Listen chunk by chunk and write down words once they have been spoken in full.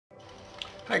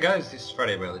Hi guys, this is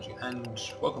Friday Biology, and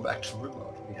welcome back to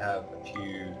Rimworld. We have a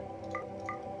few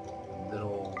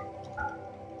little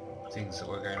things that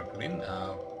we're going to put in.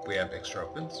 We have extra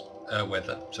weapons,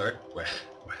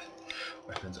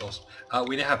 weapons, awesome.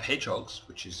 We now have hedgehogs,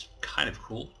 which is kind of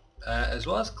cool, as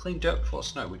well as clean dirt before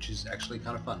snow, which is actually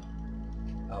kind of fun.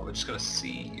 We're just going to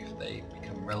see if they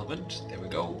become relevant. There we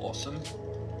go, awesome.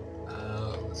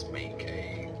 Let's make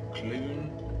a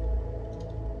clune.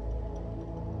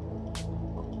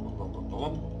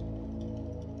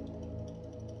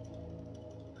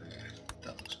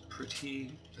 That looks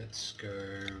pretty. Let's go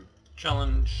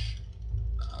challenge,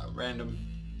 random.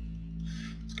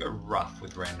 Let's go rough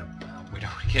with random. We don't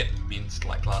want to get minced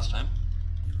like last time.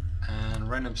 And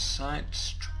random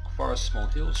site, forest, small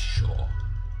hills, sure.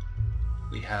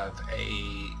 We have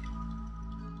a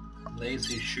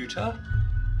lazy shooter.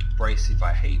 Brace if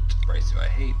I hate. Brace if I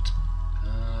hate.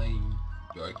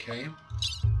 Okay.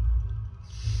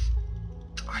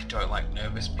 I don't like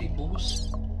nervous peoples.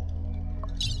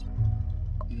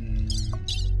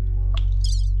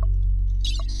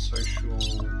 Social.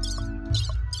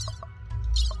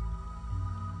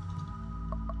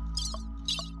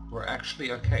 We're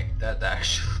actually okay. That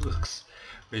actually looks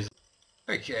reasonable.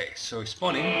 Okay, so we're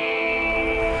spawning.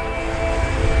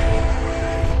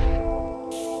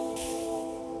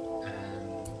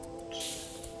 And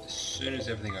as soon as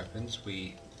everything opens,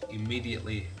 we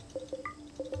immediately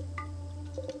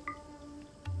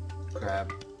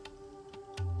grab.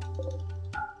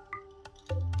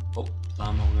 Oh,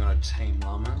 llama, we're gonna tame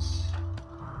llamas. Is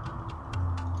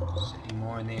there any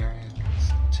more in the area?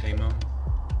 Let's tame them.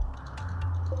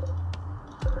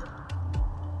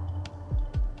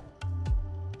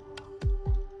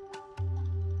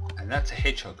 And that's a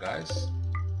hedgehog, guys.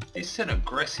 This is an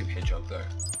aggressive hedgehog, though.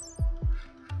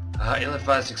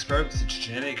 Ill-advised experiments into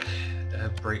genetic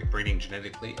breeding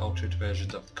genetically altered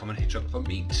versions of the common hedgehog for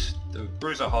meat. The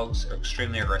bruiser hogs are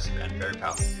extremely aggressive and very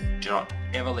powerful. Do not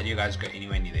ever let you guys go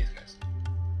anywhere near these guys.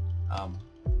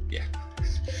 Yeah.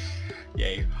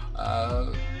 Yay.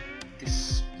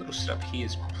 This little setup here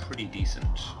is pretty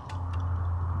decent.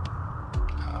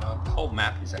 The whole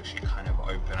map is actually kind of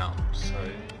open up, so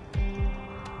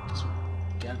this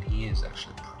down here is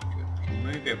actually pretty good. We can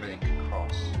move everything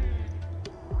across.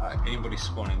 Anybody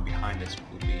spawning behind us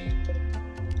will be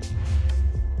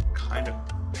kind of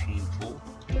painful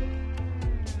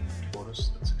toward us.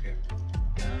 That's okay.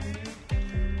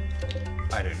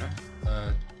 I don't know.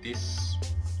 This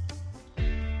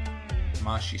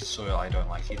marshy soil I don't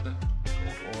like either.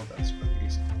 Gold ore, that's pretty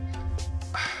decent.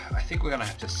 I think we're gonna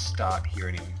have to start here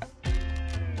anyway.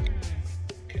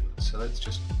 Okay, so let's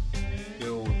just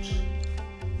build.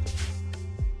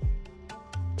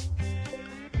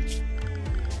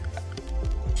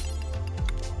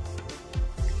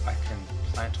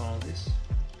 Plant on all this?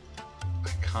 I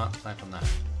can't plant on that.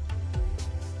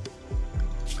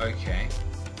 Okay.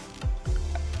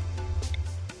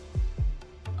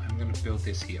 I'm gonna build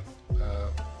this here. There.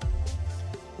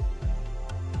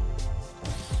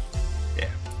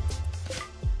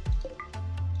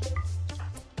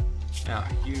 Now,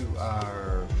 you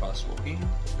are fast walking.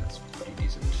 That's pretty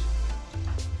decent.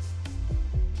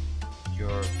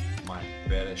 You're my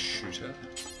better shooter.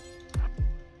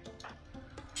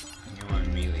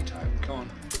 Melee type. Come on.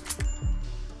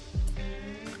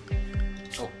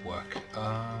 Oh, work.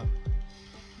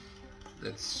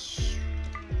 Let's.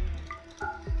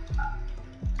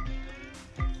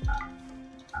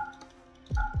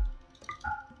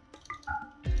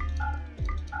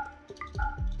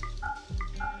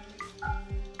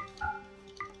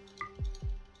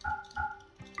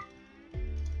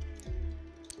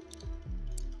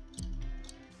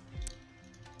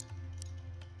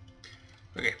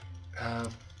 Okay.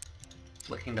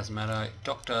 Flicking doesn't matter.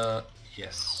 Doctor,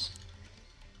 yes.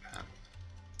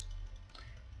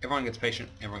 Everyone gets patient,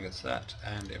 everyone gets that,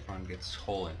 and everyone gets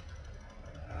haul in.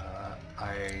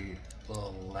 I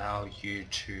will allow you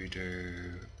to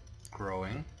do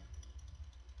growing,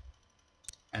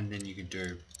 and then you can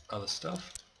do other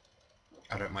stuff.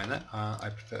 I don't mind that. I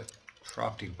prefer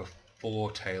crafting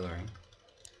before tailoring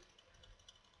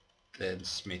than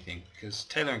smithing, because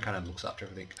tailoring kind of looks after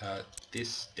everything.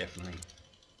 This definitely.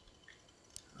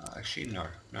 Actually, no,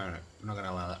 I'm not going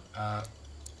to allow that.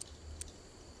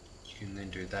 You can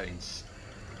then do that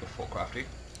before crafting.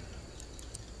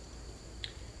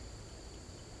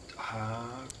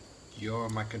 You're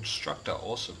my constructor,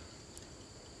 awesome.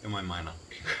 You're my miner,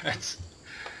 congrats.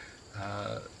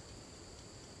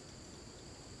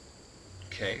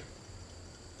 Okay.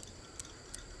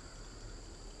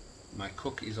 My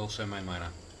cook is also my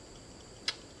miner.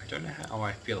 I don't know how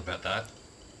I feel about that.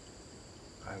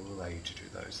 I will allow you to do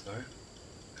those though.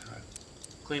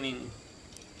 Cleaning,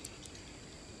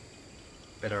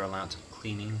 better allowance of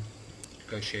cleaning,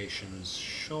 negotiations,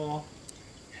 sure,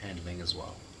 handling as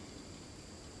well.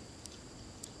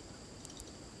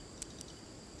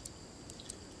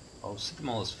 I'll set them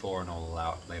all as 4 and I'll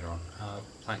allow it later on.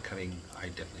 Plant cutting I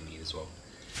definitely need as well.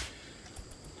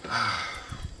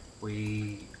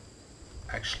 We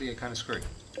actually are kind of screwed.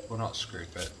 Well, not screwed,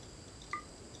 but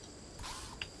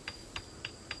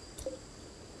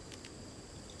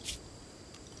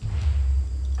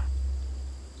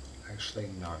actually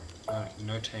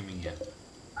no taming yet.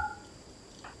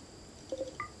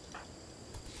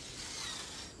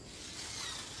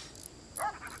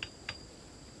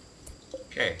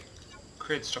 Okay,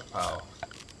 create stockpile.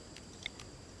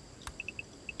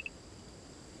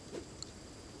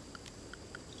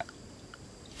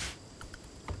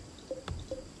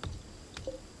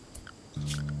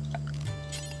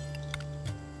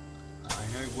 I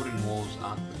know wooden walls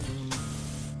aren't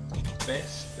the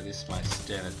best, but this is my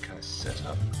standard kind of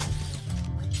setup.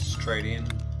 Straight in,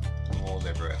 walls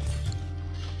everywhere.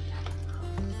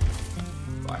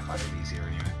 I find it easier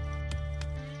anyway.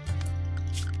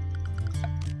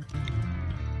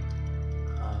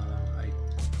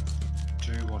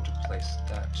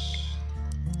 That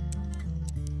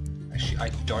actually I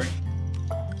don't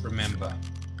remember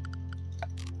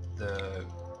the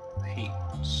heat,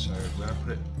 so we're gonna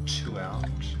put it 2 out.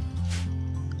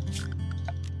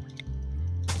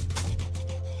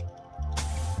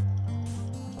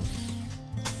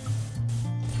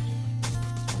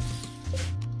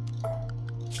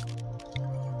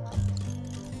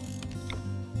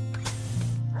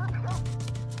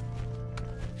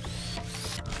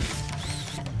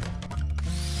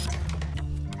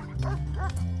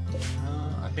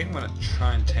 I think I'm going to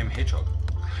try and tame a hedgehog.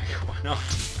 Why not?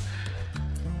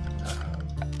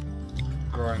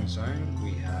 Growing zone,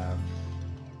 we have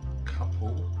a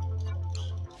couple.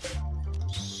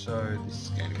 So this is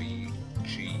going to be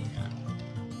G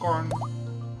and Goron.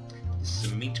 This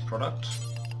is a meat product,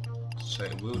 so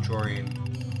it will draw in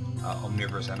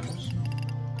omnivorous animals.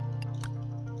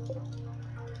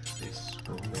 This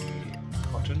will be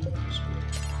cotton, because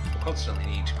we'll constantly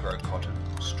need to grow cotton,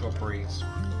 strawberries.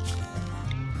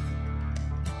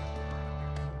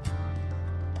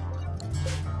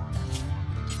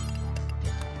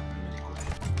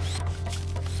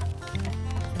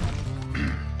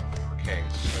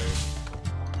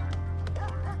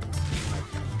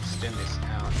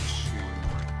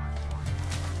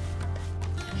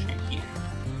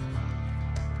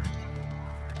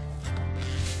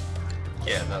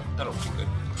 Yeah, that'll be good.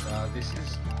 This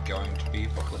is going to be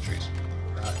poplar trees.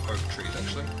 Oak trees,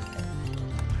 actually.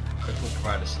 Oak will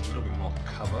provide us a little bit more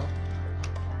cover.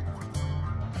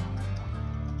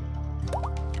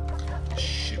 This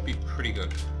should be pretty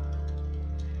good.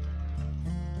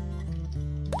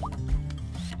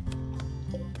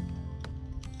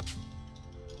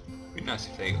 It'd be nice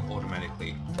if they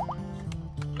automatically...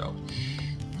 Oh,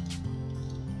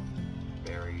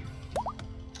 very...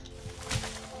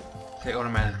 They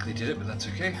automatically did it, but that's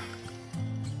okay.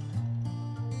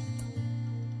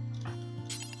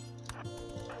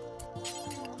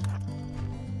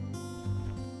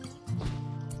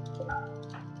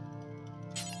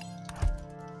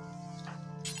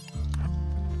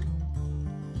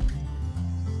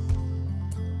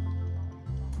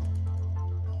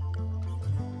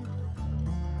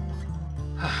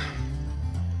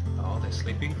 Oh, they're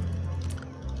sleeping.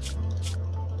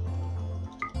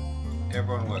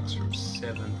 Everyone works from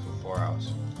 7 for 4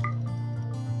 hours.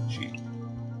 Gee.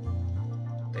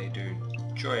 They do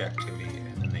joy activity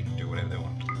and then they can do whatever they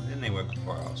want. And then they work for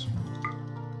 4 hours.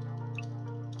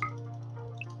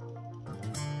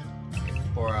 Get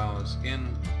 4 hours in,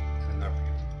 and then they're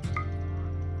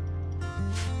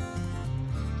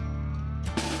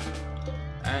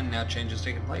and now change has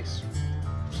taken place.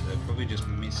 So they probably just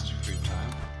missed food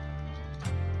time,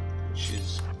 which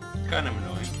is kind of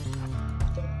annoying.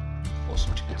 Force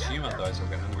them to consume, otherwise they'll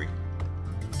get hungry.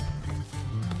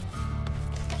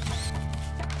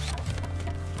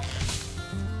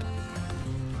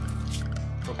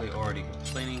 Probably already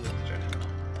complaining that they don't have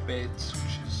enough beds,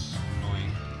 which is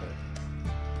annoying,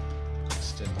 but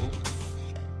still.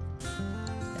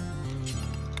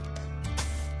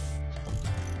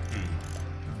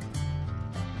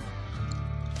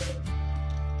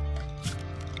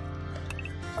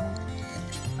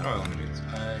 How do I want to do this?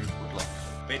 I would like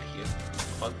a bed here,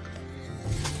 plug.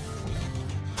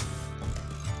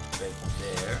 Bed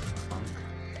there, plug.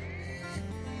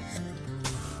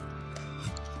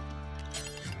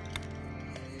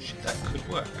 Shit, that could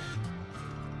work.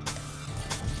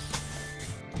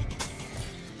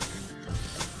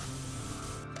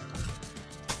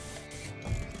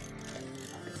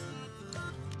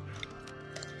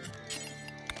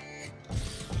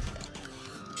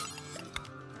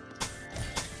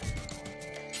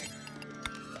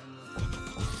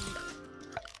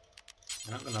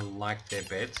 They're not gonna like their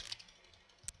beds.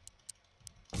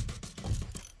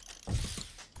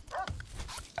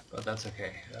 But that's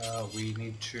okay. We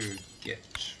need to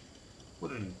get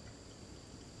wooden.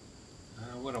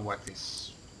 I want to whack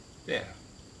this. There.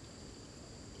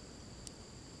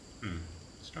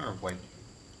 It's not a way.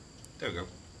 There we go.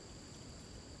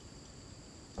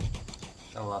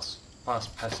 That'll last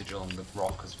fast passage along the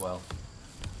rock as well.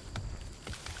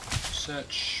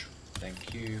 Search.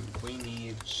 Thank you. We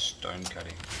need stone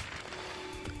cutting.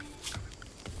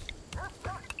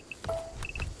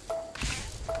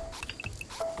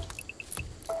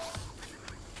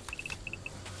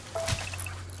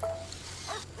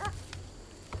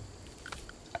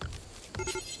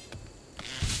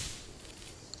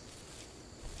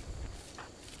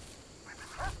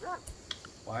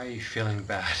 Why are you feeling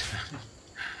bad?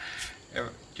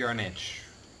 You're an itch.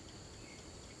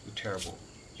 You're terrible.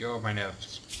 You're my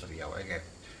nerves. Bloody hell. Okay.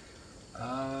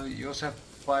 You also have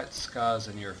bite scars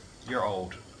and you're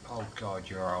old. Oh god,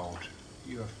 you're old.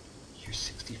 You're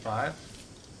 65?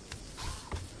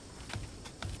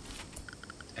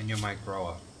 And you're my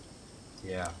grower.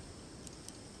 Yeah.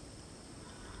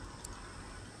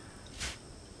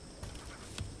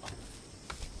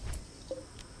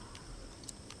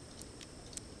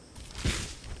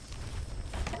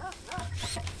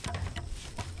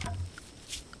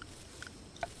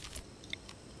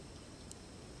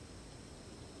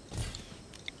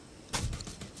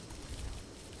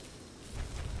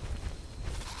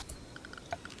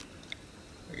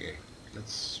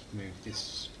 Let's move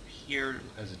this here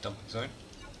as a dumping zone.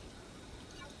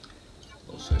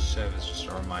 Also serve as just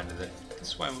a reminder that this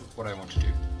is what I want to do.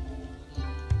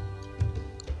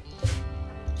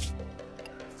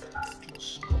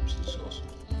 Scopes the source.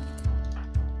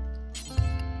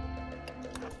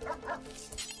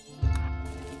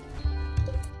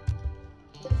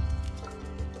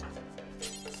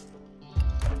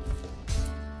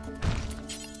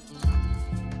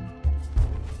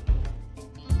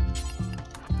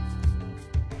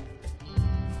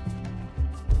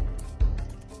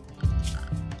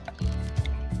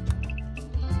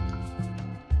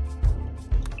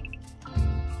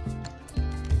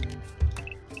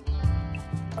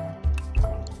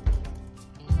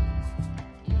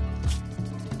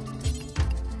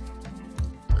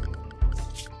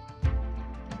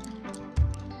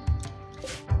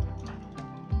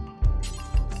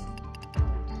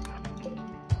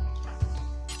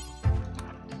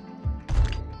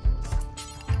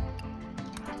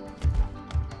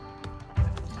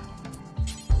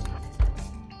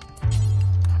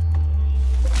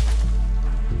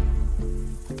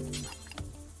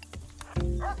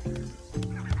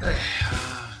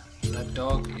 That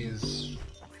dog is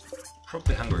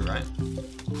probably hungry, right?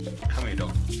 Come here,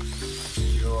 dog.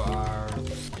 You are...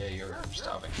 yeah, you're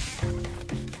starving.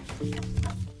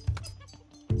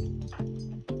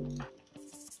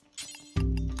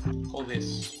 Hold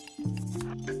this.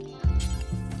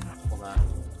 Hold that.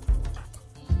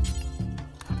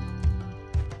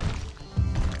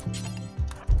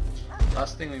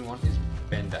 Last thing we want is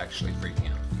Ben actually freaking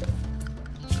out.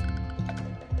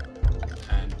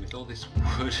 And with all this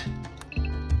wood...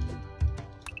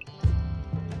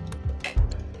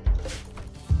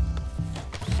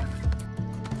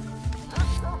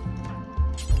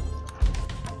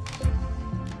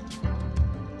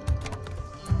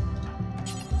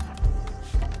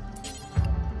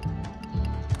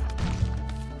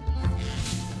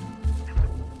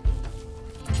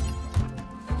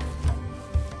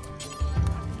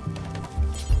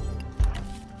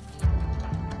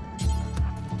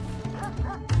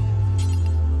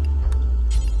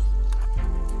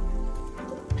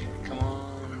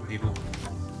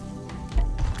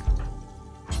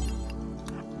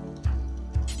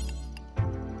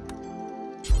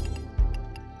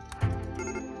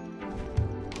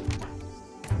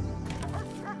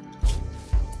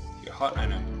 hot, I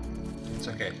know. It's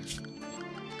okay.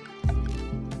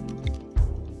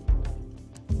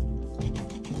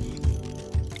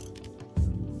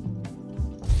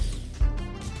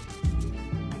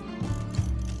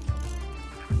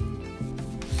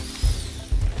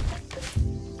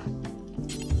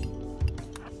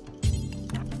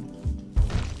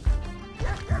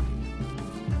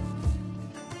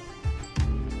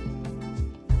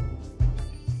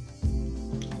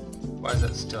 Why is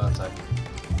that still outside?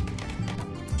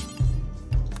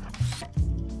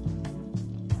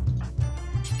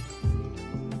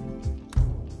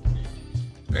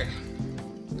 Okay,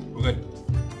 we're good.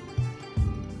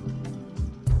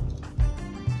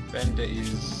 Bender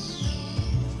he's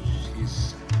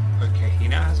okay. He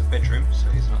now has a bedroom, so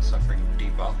he's not suffering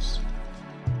debuffs.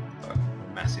 But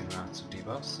massive amounts of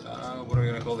debuffs. What are we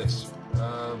going to call this?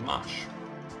 Marsh.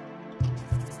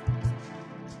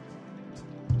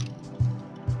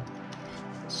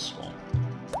 Swamp.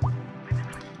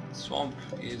 Swamp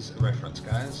is a reference,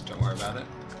 guys. Don't worry about it.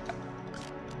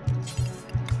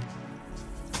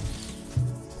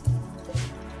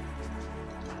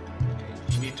 Okay,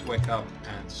 you need to wake up,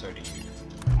 and so do you.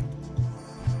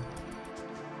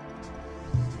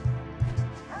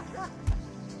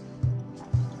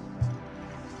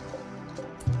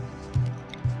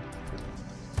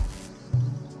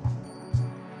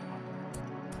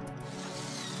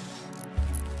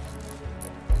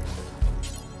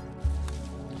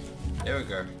 There we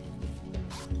go.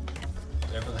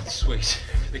 Everything's sweet.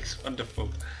 Everything's wonderful.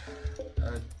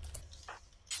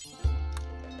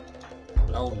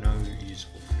 Oh, no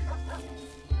useful food.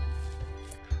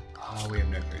 Ah, we have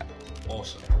no food.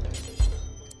 Awesome.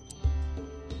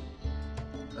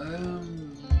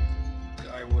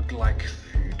 I would like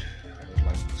food. I would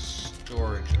like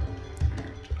storage of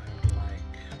food. I would like...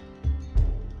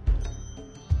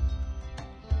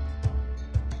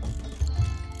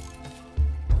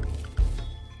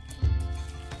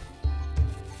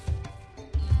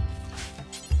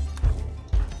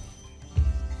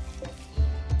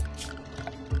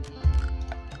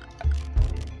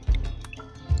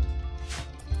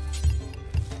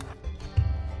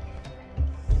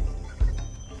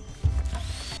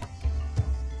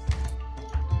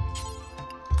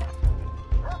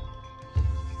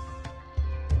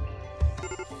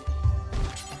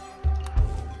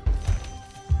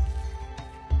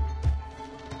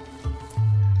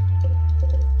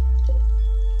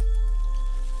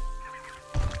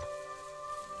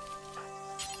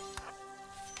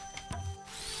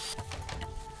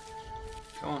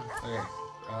 Come on, okay.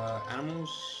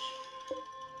 Animals.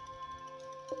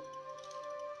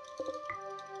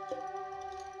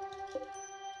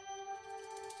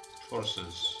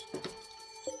 Horses.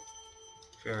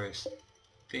 Various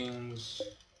things.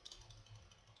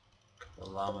 Couple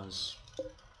of llamas.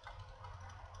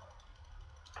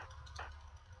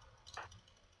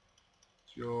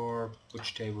 Your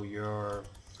butcher table, you're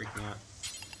freaking out.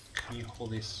 Can you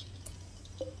hold this?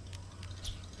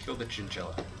 Kill the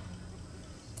chinchilla.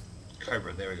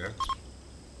 Cobra, there we go.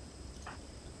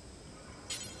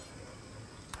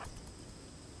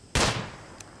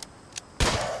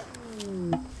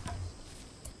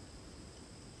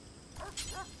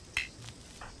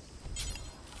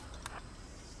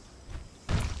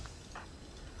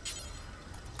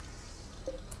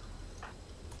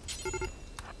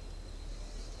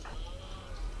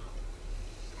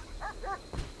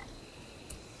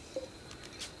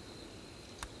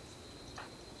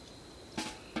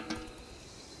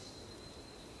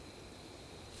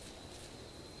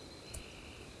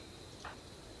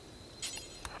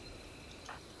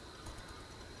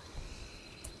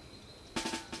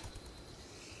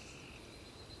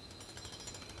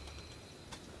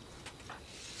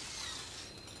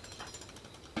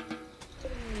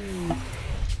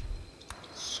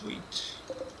 Sweet.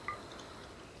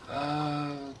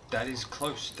 That is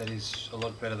close. That is a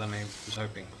lot better than I was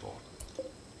hoping for.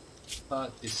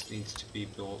 But this needs to be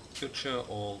built future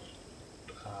or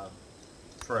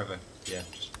forever. Yeah,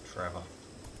 just forever.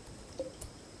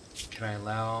 Can I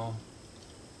allow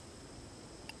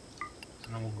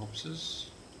animal corpses?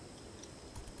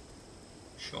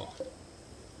 Sure.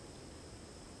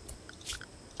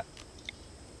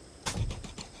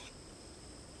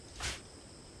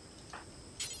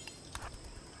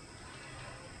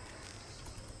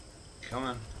 Come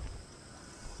on.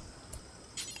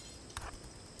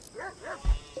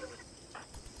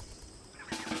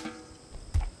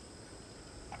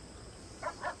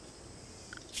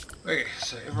 Okay,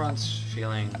 so everyone's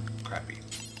feeling crappy.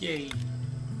 Yay!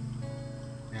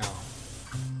 Now,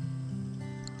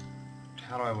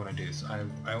 how do I want to do this?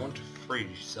 I want a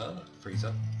freezer.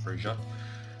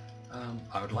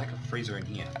 I would like a freezer in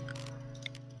here.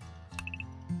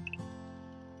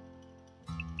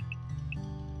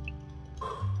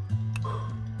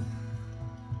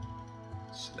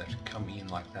 So that should come in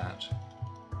like that.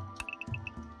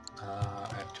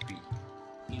 I have to be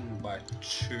in by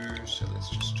 2, so let's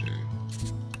just do...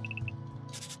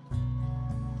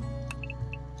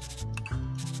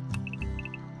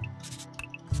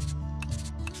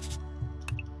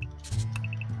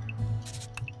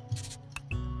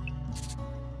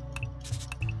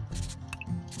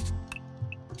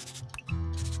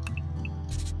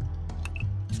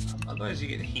 Otherwise you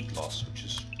get heat loss, which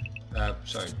is...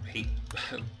 sorry, heat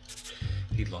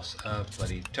loss,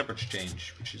 bloody temperature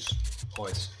change, which is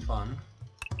always fun.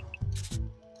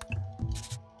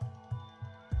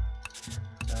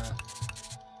 That,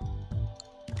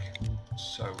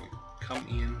 So we come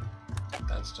in,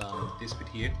 that's done, this bit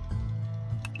here,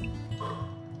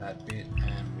 that bit,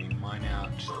 and we mine out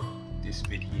this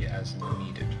bit here as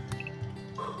needed.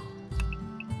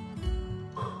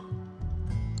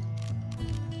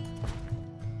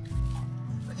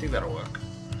 I think that'll work.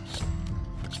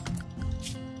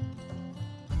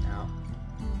 Now,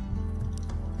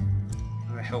 if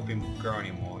you want to help him grow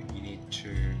anymore, you need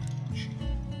to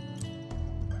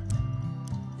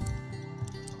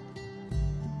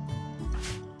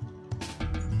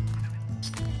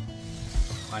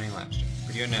mining limestone.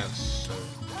 But you're nervous, so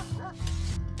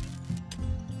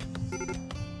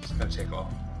it's gonna take off.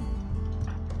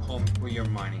 Home where you're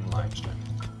mining limestone.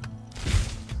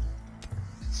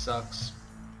 It sucks,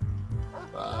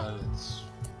 but it's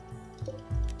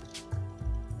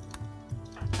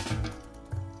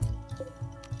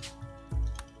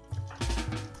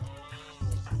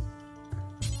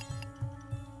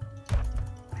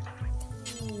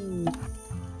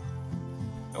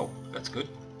oh, that's good.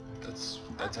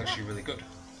 That's actually really good.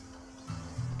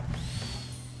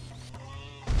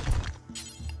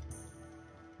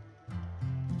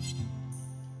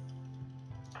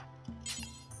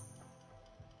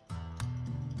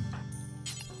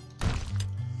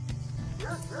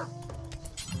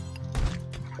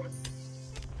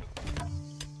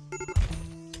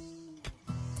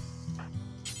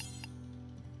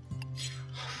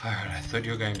 I thought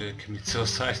you were going to commit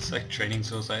suicide. It's like training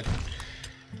suicide.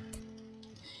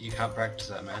 You can't practice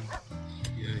that, man.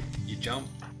 You jump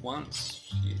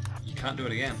once, you can't do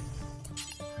it again.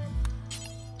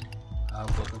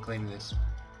 Welcome cleaning this.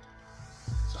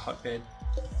 It's a hotbed.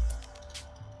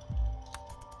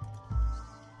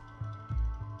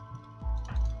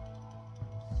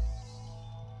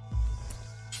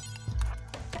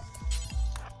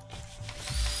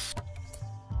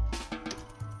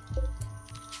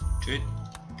 Dude,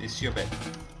 this is your bed.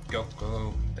 Go,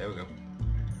 go, there we go.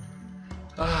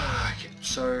 Okay,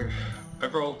 so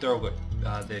overall they're all good.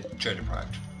 They're joy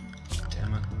deprived.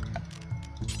 Damn it.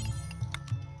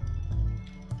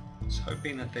 I was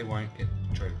hoping that they won't get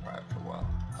joy deprived for a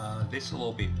while. This will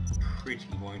all be pretty,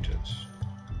 won't it?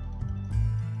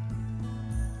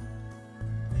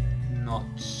 Not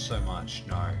so much,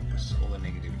 no, because all the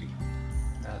negativity.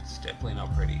 That's definitely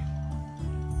not pretty.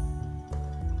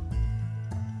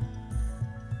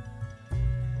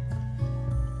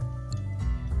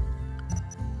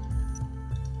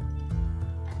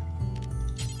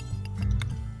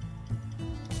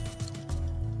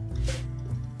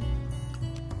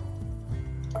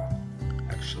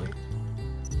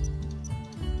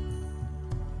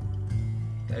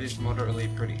 That is moderately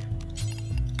pretty.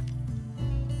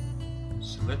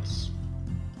 So let's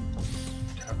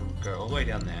have them go all the way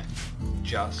down there.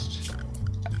 Just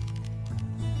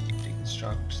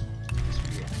deconstruct this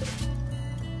here.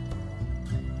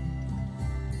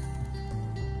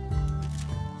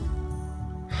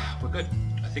 We're good.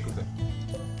 I think we're good.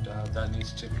 That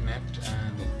needs to connect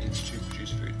and it needs to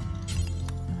produce food.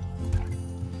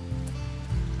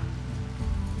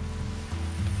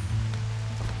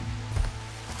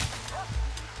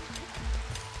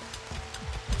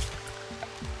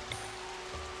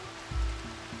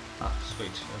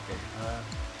 Sweet, okay.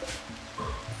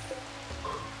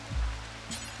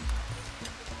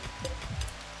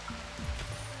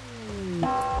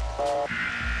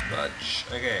 Fudge.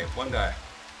 Okay, one guy.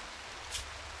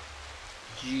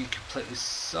 You completely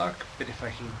suck, but if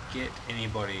I can get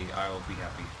anybody, I will be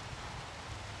happy.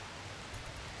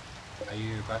 Are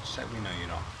you about to attack me? No, you're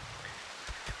not.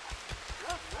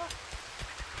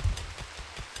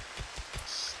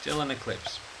 Still an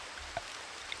eclipse.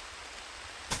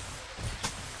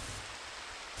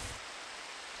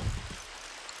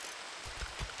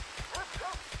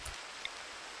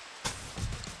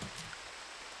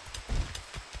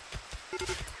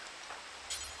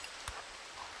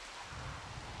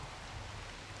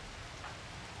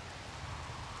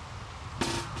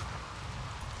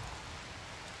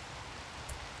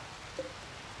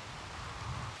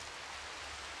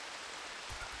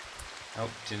 Oh,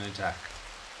 didn't attack.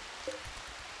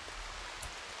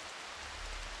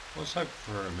 Let's hope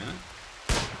for a minute.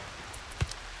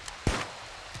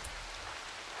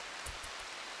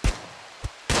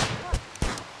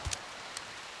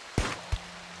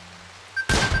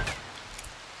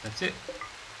 That's it.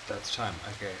 That's time.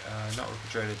 Okay, not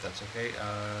refrigerated, that's okay.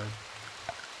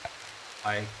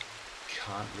 I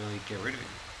can't really get rid of him.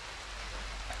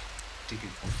 Dig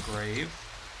a grave.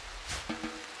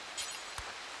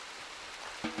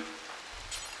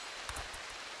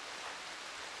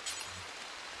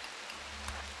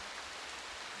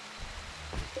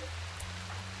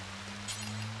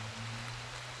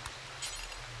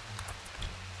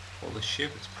 Call this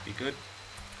ship, it's pretty good.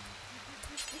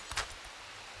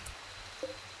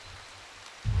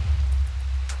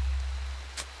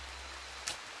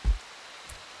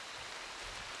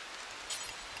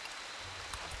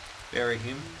 Bury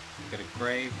him. You get a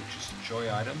grave, which is a joy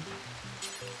item.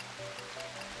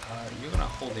 You're gonna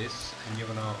haul this, and you're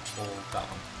gonna haul that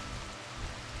one.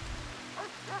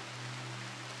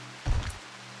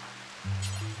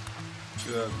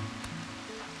 You have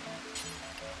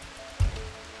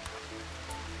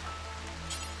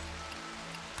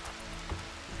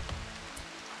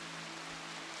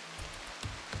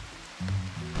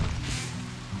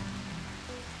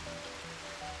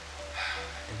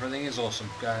everything is awesome,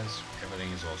 guys.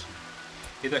 Everything is awesome.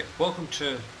 Either way, welcome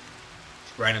to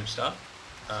Random Start.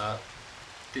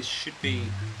 This should be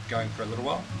going for a little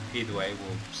while. Either way,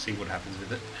 we'll see what happens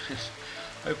with it.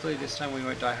 Hopefully this time we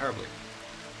won't die horribly.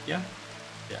 Yeah?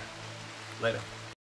 Yeah. Later.